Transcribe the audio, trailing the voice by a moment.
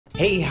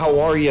Hey, how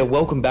are you?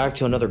 Welcome back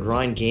to another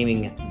Grind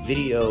Gaming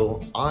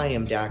video. I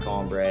am Dak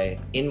Ombre.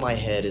 In my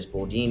head is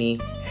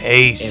Boldini.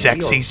 Hey, and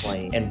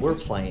sexies. We're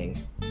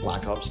playing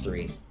Black Ops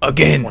 3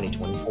 Again.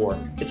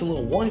 2024. It's a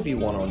little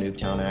 1v1 on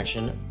Nuketown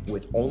action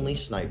with only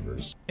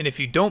snipers. And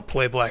if you don't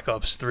play Black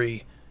Ops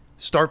 3,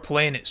 start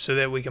playing it so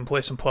that we can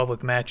play some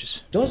public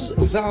matches. Does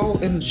thou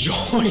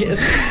enjoy it?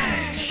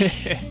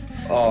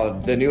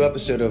 The new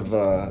episode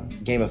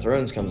of Game of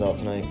Thrones comes out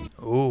tonight.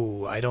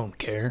 Ooh, I don't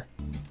care.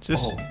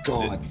 Oh,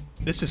 God.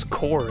 This is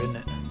core, isn't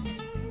it?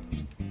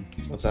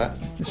 What's that?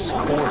 This is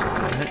core,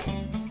 isn't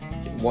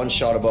it? One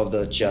shot above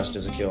the chest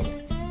is a kill.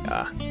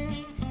 Ah.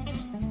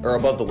 Or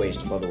above the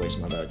waist, my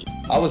bad.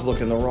 I was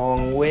looking the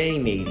wrong way,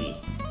 matey.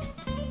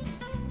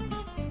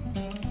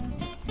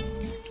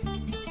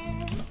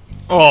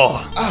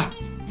 Oh. Ah!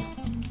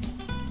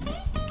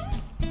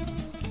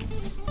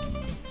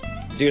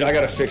 Dude, I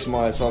gotta fix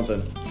my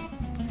something.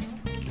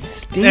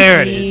 Stinky.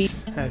 There it is.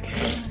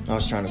 Okay. I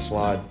was trying to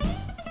slide.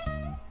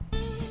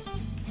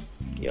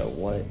 Yo,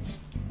 what?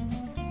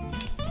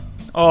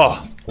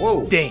 Oh.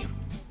 Whoa. Damn.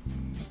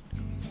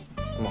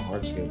 I'm a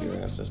hard scope your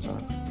ass this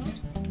time.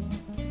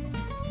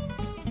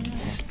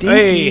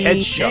 Stinky. Hey,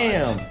 headshot.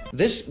 Damn.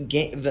 This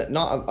game,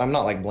 I'm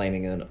not like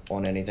blaming it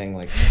on anything.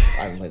 Like,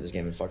 I haven't played this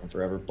game in fucking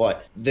forever,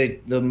 but the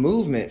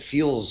movement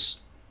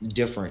feels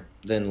different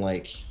than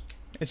like.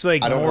 It's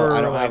like I don't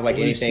have like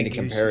anything to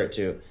loosey-goosey. compare it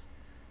to.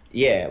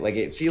 Yeah, like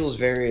it feels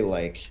very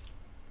like.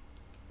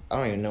 I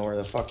don't even know where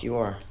the fuck you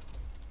are.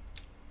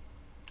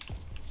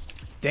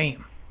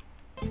 Damn.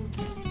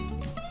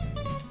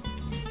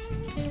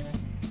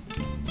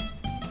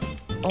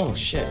 Oh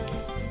shit.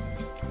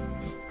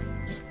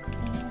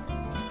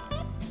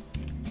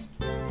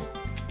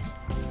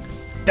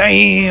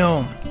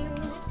 Damn.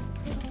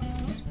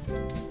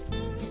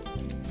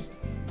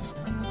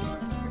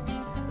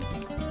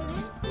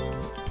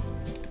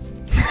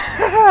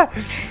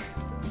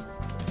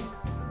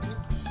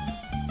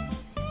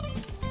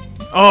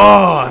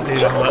 Oh,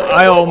 dude,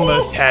 I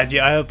almost had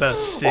you. I hope that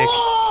was sick.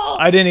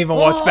 I didn't even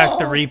watch back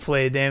the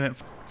replay, damn it.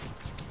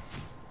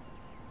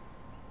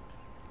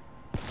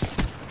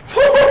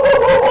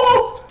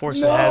 Force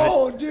to have it.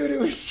 No, dude, it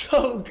was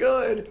so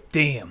good.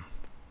 Damn.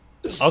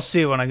 I'll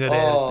see it when I go to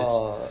edit this.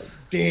 Oh,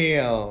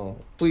 damn.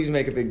 Please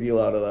make a big deal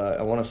out of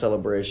that. I want a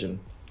celebration.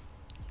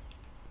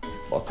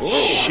 Fuck.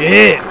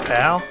 Shit,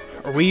 pal.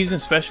 Are we using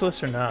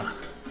specialists or not?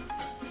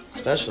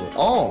 Especially.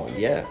 Oh,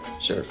 yeah.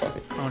 Sure, fuck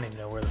it. I don't even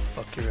know where the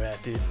fuck you're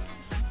at, dude.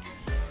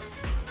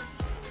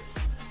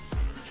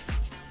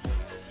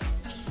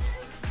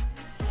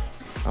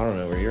 I don't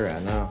know where you're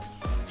at now.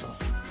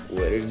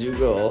 Where did you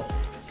go?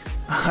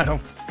 I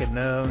don't fucking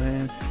know,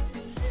 man.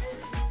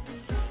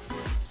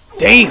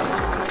 Damn!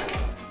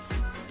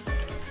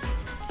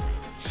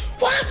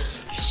 What?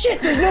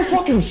 Shit, there's no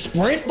fucking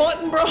sprint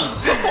button, bro.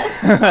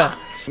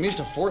 I'm used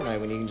to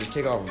Fortnite when you can just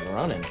take off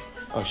running.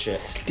 Oh shit.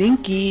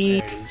 Stinky.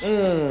 There it is.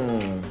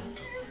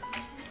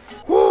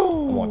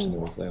 Woo! I'm watching the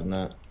replay on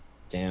that.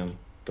 Damn.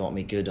 Got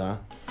me good, huh?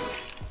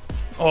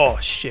 Oh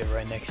shit,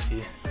 right next to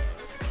you.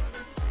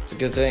 It's a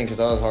good thing, because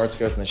I was hard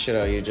scoping the shit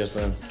out of you just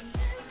then.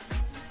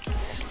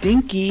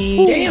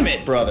 Stinky. Damn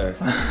it, brother.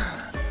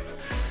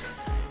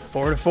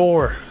 4 to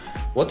 4.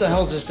 What the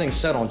hell is this thing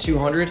set on?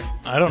 200?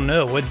 I don't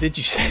know. What did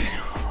you say?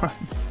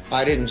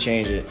 I didn't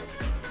change it.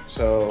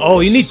 So.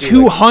 Oh, you need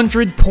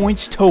 200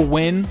 points to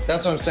win?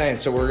 That's what I'm saying.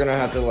 So we're gonna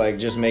have to like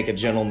just make a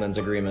gentleman's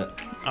agreement.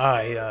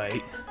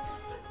 Aight.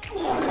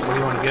 Where do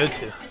you want to go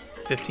to?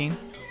 15?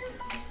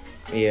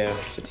 Yeah,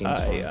 15.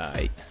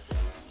 Aight.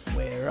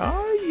 Where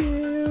are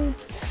you?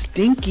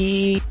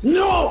 Stinky.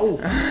 No!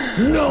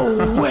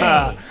 No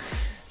way!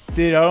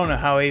 Dude, I don't know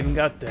how I even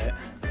got that.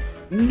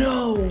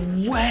 No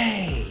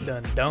way!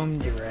 Done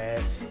domed your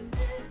ass.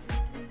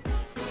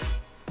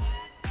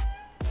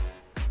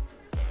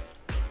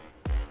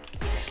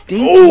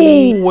 Stinky.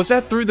 Oh, was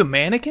that through the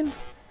mannequin?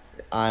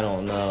 I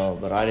don't know,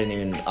 but I didn't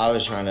even. I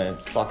was trying to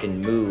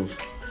fucking move.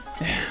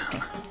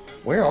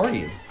 Where are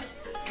you?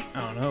 I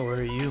don't know. Where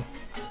are you?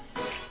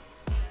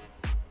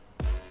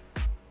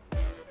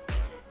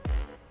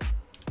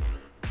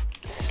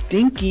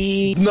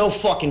 Stinky. No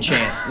fucking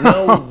chance.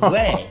 No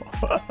way.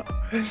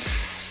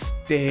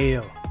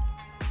 Damn.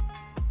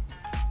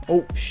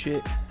 Oh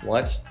shit.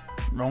 What?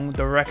 Wrong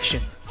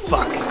direction.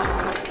 Fuck.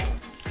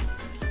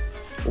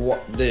 What,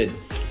 dude?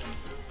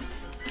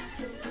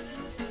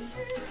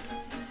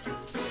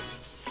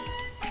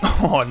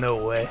 Oh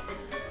no way.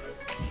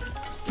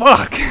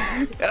 Fuck.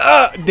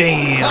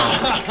 Damn.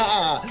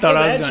 That was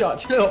a headshot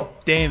too.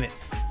 Damn it.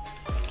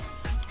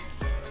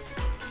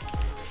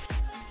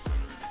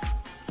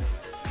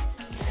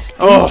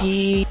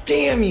 Oh,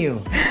 damn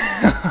you!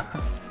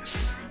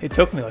 It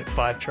took me like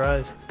 5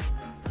 tries.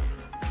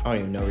 I don't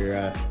even know where you're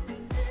at.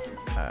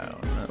 I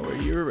don't know where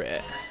you're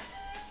at.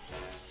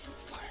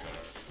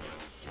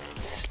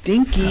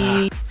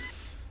 Stinky.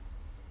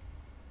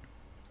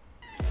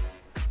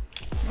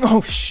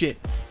 Oh shit.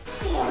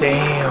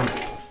 Damn.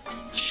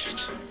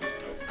 Shit.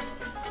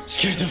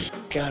 Scared the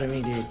fuck out of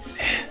me, dude.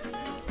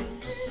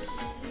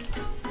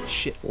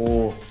 Shit.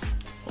 Oh.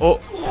 Oh,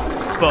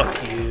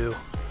 fuck you.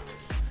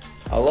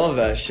 I love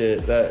that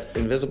shit. That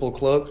invisible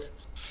cloak.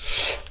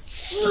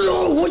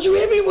 No, what'd you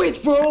hit me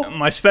with, bro?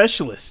 My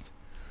specialist.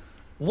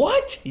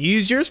 What?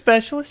 Use your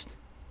specialist?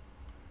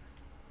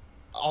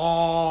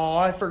 Oh,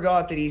 I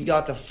forgot that he's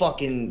got the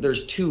fucking...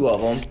 There's 2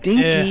 of them.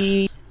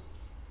 Stinky.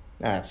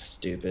 That's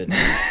stupid. Where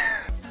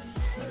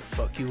the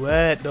fuck you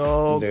at,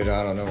 dog? Dude,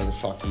 I don't know where the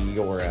fuck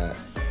you're at.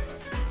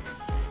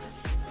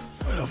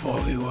 Where the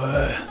fuck you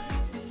at?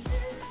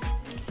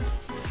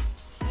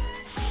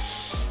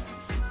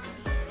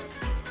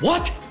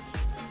 What?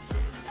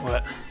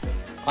 What?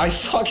 I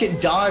fucking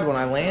died when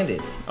I landed.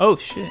 Oh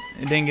shit,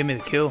 it didn't give me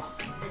the kill.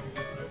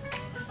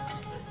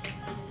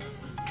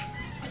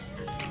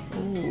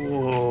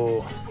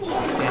 Ooh.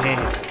 Dang,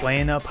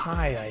 playing up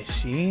high, I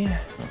see.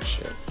 Oh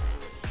shit.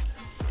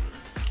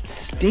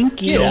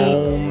 Stinky. Get out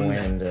of the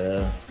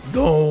window.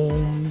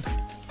 Domed.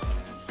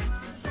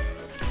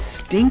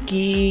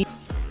 Stinky.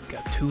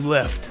 Got 2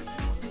 left.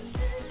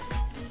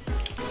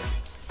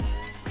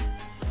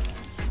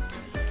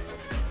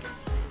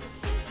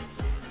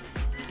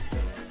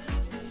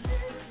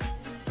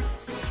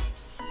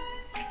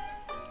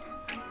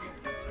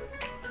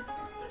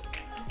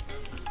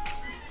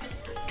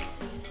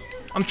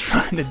 I'm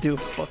trying to do a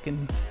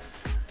fucking...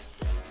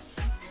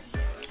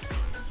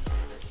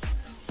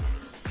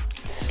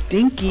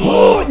 Stinky.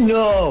 Oh,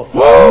 no.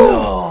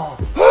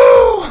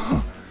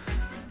 No.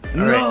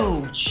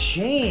 No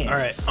chance.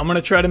 Alright, I'm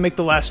gonna try to make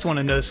the last one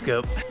a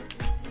no-scope.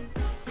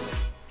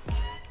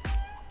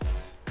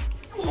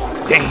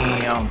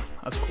 Damn,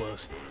 that's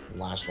close.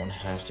 Last one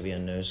has to be a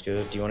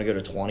no-scope. Do you want to go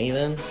to 20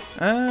 then?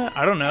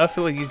 I don't know, I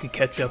feel like you could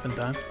catch up in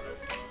time.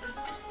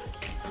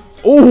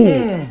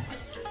 Oh!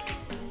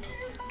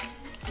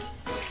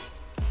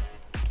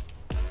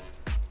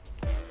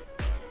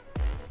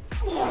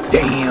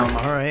 Damn,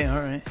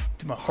 alright.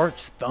 Dude, my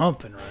heart's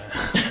thumping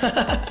right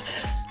now.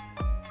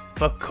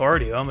 Fuck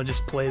cardio, I'm gonna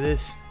just play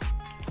this.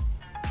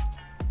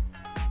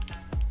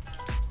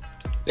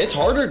 It's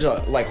harder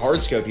to, like,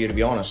 hard scope you, to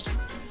be honest.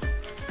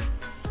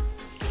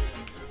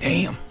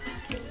 Damn.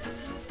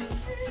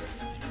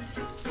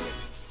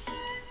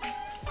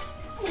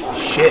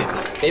 Shit.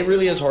 It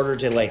really is harder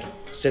to, like,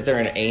 sit there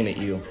and aim at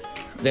you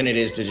than it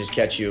is to just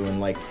catch you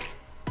and, like...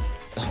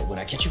 Oh, would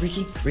I catch you,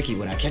 Ricky? Ricky,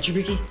 would I catch you,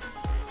 Ricky?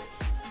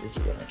 Ricky,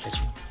 would I catch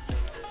you?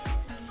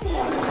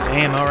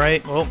 Damn,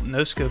 alright. Well,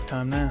 no scope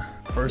time now.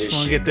 First This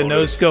one shit get the gonna-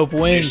 no scope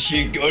win. This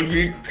shit gonna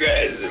be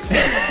crazy.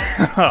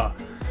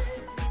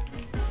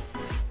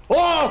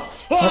 Oh,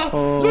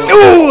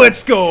 Uh-oh.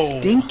 let's go!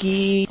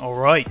 Stinky.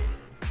 Alright.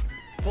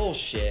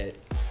 Bullshit.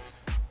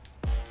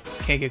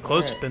 Can't get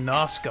close to the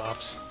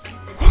noscops.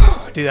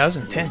 Dude, that was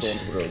intense.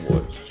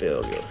 What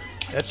failure.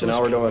 That's So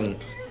now we're doing,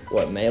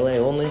 what, melee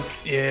only?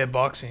 Yeah,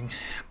 boxing.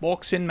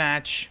 Boxing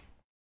match.